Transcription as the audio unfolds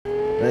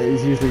That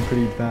is usually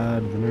pretty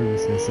bad, the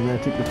nervousness. And then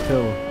I took the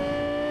pill,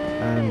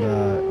 and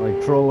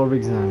like for all of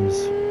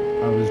exams,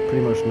 I was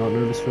pretty much not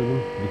nervous for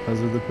them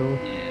because of the pill.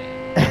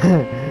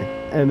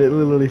 Yeah. And it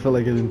literally felt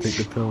like I didn't take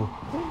the pill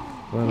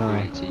when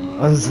I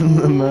was in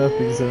the math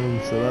exam,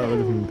 so that would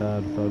have been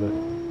bad without it.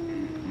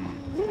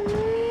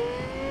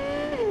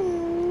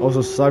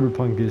 Also,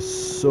 Cyberpunk is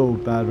so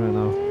bad right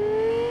now.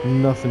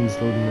 Nothing's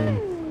loading in.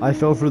 I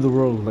fell through the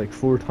world like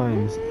 4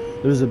 times.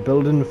 There's a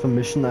building with a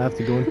mission that I have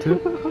to go into.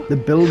 The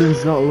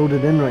building's not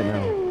loaded in right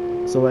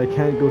now, so I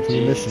can't go to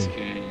the mission.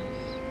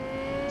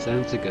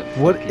 Sounds like a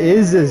What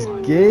is this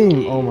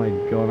game? game. Oh my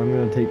god,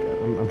 I'm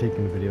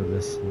taking a video of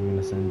this. I'm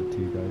gonna send it to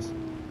you guys.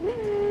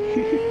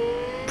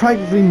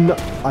 Practically no.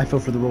 I fell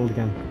through the world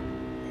again.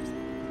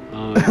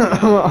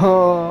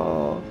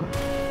 Oh,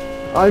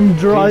 I'm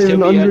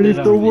driving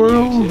underneath the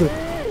world.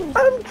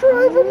 I'm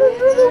driving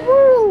under the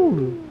world.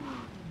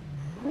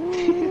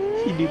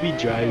 You do be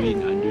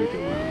driving under the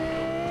world.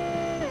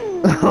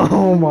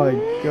 Oh my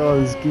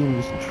god, this game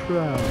is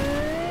trash.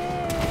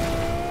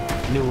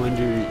 No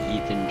wonder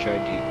Ethan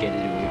tried to get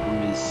it away from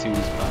him as soon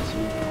as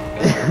possible.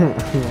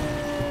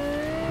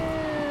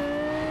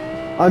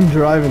 I'm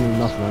driving in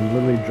nothing. I'm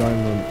literally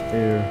driving on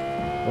air.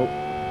 Oh,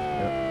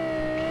 yeah.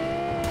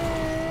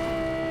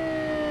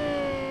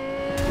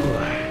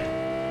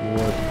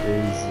 What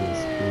is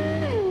this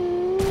game?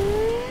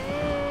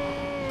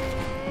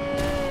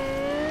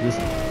 Just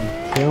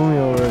kill me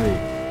already.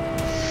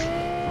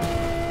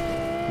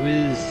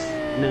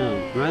 No,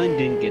 Rylan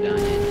didn't get on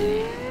it, did he?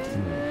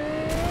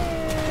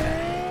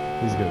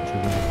 He's got 2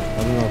 minutes. I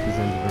don't know if he's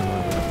ended or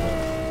not.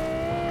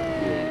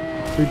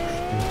 Yeah.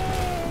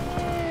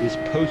 This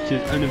post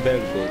is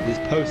unavailable. This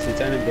post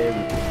is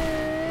unavailable.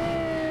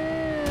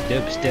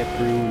 Dubstep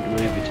ruined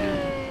my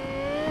vagina.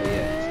 Oh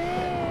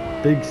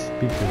yeah. Big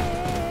speaker.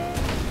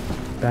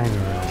 Bang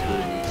around.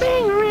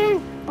 Bang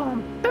around.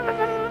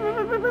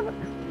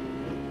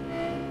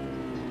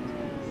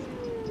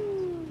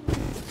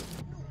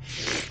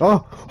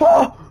 Oh!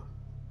 Oh!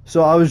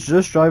 So I was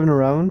just driving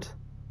around,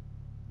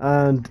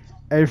 and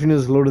everything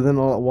is loaded in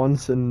all at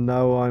once, and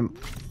now I'm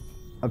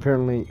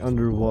apparently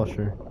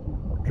underwater,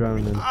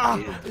 drowning.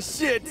 Ah,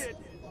 shit!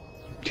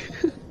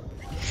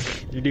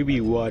 There do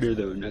be water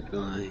though, not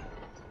gonna lie.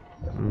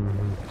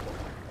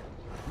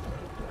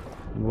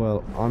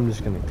 Well, I'm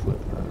just gonna clip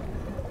that.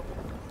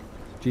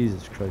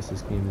 Jesus Christ,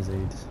 this game is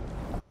AIDS.